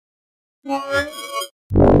Nicole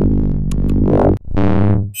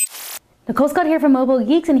Scott here from Mobile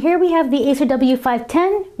Geeks, and here we have the Acer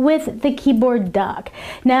W510 with the keyboard dock.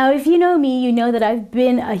 Now, if you know me, you know that I've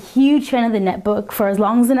been a huge fan of the netbook for as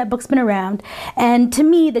long as the netbook's been around, and to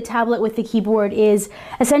me, the tablet with the keyboard is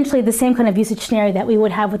essentially the same kind of usage scenario that we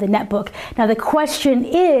would have with a netbook. Now, the question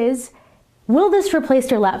is, will this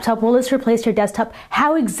replace your laptop? Will this replace your desktop?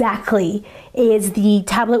 How exactly is the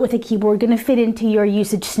tablet with a keyboard going to fit into your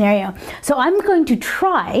usage scenario? So I'm going to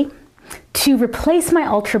try to replace my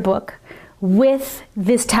Ultrabook with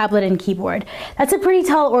this tablet and keyboard. That's a pretty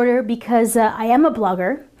tall order because I am a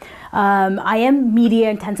blogger. I am media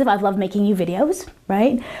intensive. I love making you videos,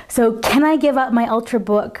 right? So can I give up my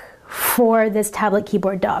Ultrabook for this tablet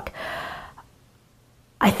keyboard dock?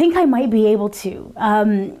 I think I might be able to.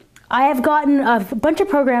 I have gotten a bunch of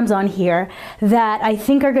programs on here that I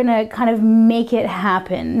think are gonna kind of make it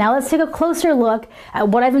happen. Now let's take a closer look at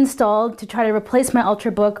what I've installed to try to replace my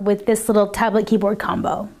Ultrabook with this little tablet keyboard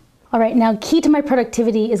combo. All right, now key to my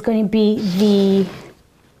productivity is going to be the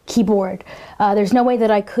keyboard. There's no way that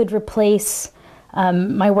I could replace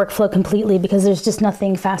my workflow completely because there's just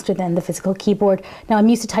nothing faster than the physical keyboard. Now I'm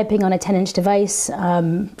used to typing on a 10-inch device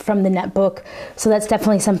from the netbook, so that's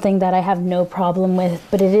definitely something that I have no problem with,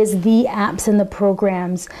 but it is the apps and the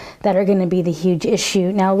programs that are going to be the huge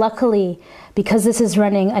issue. Now luckily, because this is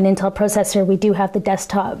running an Intel processor, we do have the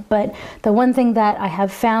desktop, but the one thing that I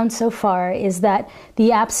have found so far is that the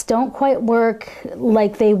apps don't quite work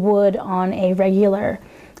like they would on a regular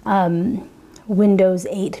Windows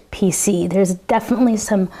 8 PC. There's definitely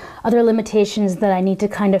some other limitations that I need to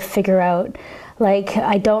kind of figure out. Like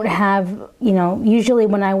I don't have, you know, usually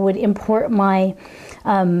when I would import my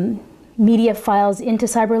media files into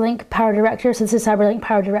CyberLink PowerDirector, so this is CyberLink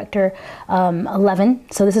PowerDirector 11,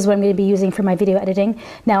 so this is what I'm going to be using for my video editing.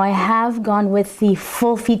 Now I have gone with the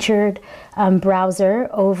full-featured browser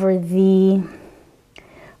over the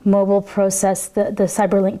mobile process, the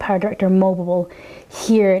CyberLink PowerDirector mobile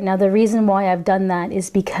here. Now the reason why I've done that is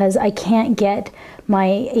because I can't get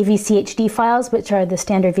my AVCHD files, which are the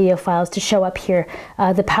standard video files, to show up here.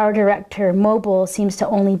 The PowerDirector mobile seems to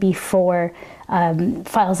only be for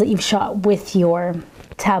files that you've shot with your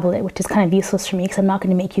tablet, which is kind of useless for me because I'm not going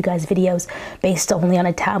to make you guys videos based only on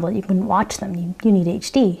a tablet. You can watch them. You need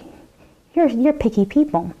HD. You're picky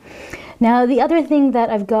people. Now the other thing that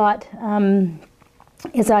I've got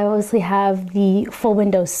is I obviously have the full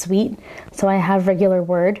Windows suite. So I have regular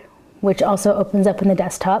Word, which also opens up in the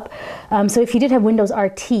desktop. So if you did have Windows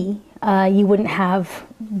RT, you wouldn't have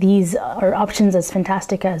these options as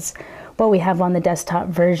fantastic as what we have on the desktop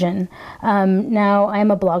version. Now I am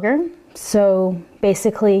a blogger, so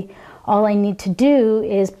basically all I need to do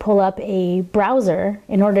is pull up a browser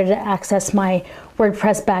in order to access my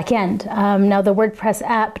WordPress backend. Now the WordPress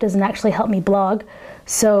app doesn't actually help me blog,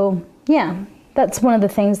 so yeah, that's one of the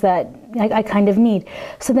things that I kind of need.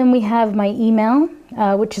 So then we have my email,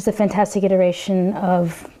 which is a fantastic iteration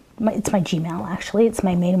of it's my Gmail actually. It's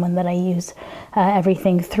my main one that I use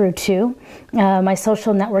everything through to. My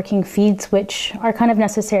social networking feeds, which are kind of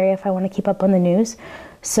necessary if I want to keep up on the news.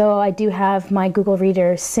 So I do have my Google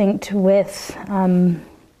Reader synced with, I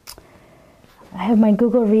have my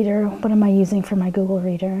Google Reader. What am I using for my Google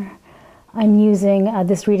Reader? I'm using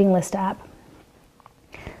this reading list app.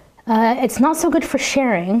 It's not so good for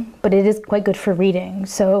sharing, but it is quite good for reading.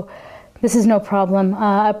 So this is no problem.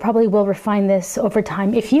 I probably will refine this over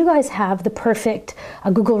time. If you guys have the perfect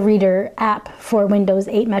Google Reader app for Windows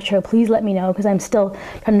 8 Metro, please let me know because I'm still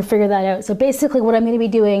trying to figure that out. So basically what I'm going to be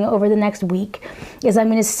doing over the next week is I'm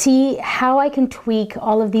going to see how I can tweak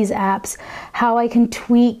all of these apps, how I can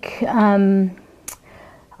tweak, I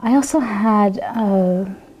also had,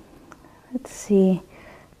 let's see,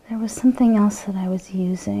 there was something else that I was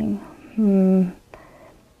using.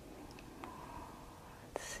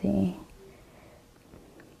 Let's see.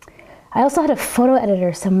 I also had a photo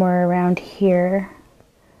editor somewhere around here.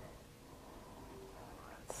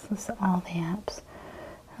 This is all the apps.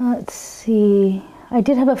 Let's see. I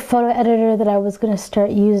did have a photo editor that I was going to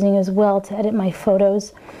start using as well to edit my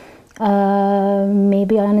photos.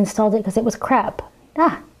 Maybe I uninstalled it because it was crap.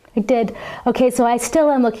 I did. Okay, so I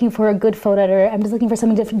still am looking for a good photo editor. I'm just looking for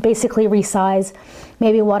something to basically resize,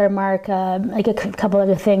 maybe watermark, like a couple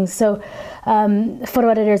other things. So photo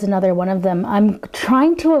editor is another one of them. I'm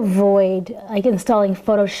trying to avoid like installing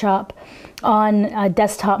Photoshop on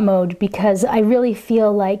desktop mode because I really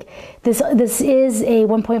feel like this is a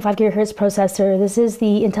 1.5 gigahertz processor. This is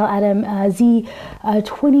the Intel Atom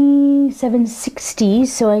Z2760.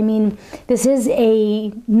 So I mean, this is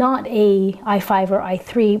not a i5 or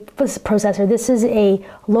i3 processor. This is a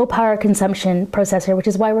low power consumption processor, which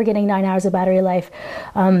is why we're getting 9 hours of battery life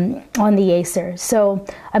on the Acer. So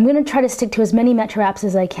I'm going to try to stick to as many Metro apps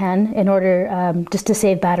as I can in order just to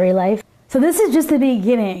save battery life. So this is just the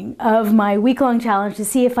beginning of my week-long challenge to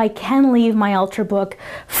see if I can leave my Ultrabook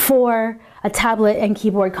for a tablet and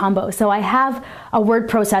keyboard combo. So I have a word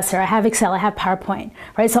processor, I have Excel, I have PowerPoint,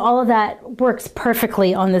 right? So all of that works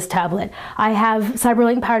perfectly on this tablet. I have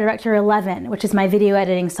CyberLink PowerDirector 11, which is my video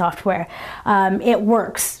editing software. It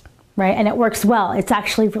works, right? And it works well. It's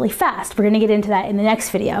actually really fast. We're gonna get into that in the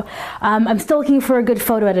next video. I'm still looking for a good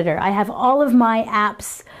photo editor. I have all of my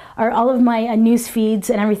apps, or all of my news feeds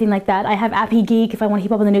and everything like that. I have Appy Geek if I want to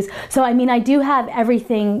keep up with the news. So I mean, I do have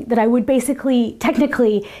everything that I would basically,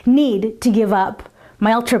 technically need to give up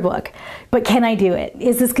my Ultrabook. But can I do it?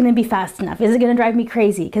 Is this gonna be fast enough? Is it gonna drive me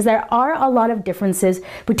crazy? Because there are a lot of differences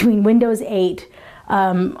between Windows 8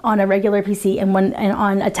 on a regular PC and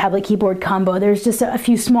on a tablet keyboard combo. There's just a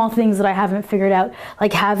few small things that I haven't figured out,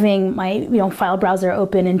 like having my file browser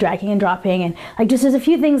open and dragging and dropping, and like just there's a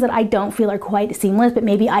few things that I don't feel are quite seamless, but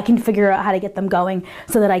maybe I can figure out how to get them going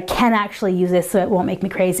so that I can actually use this so it won't make me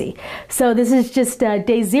crazy. So this is just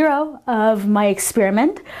day 0 of my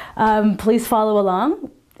experiment. Please follow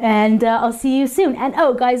along. And I'll see you soon. And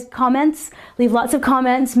oh, guys, comments, leave lots of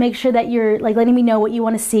comments. Make sure that you're like letting me know what you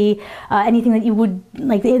want to see, anything that you would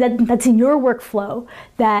like that's in your workflow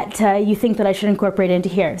that you think that I should incorporate into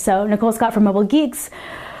here. So Nicole Scott from Mobile Geeks.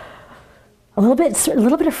 A little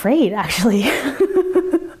bit afraid, actually.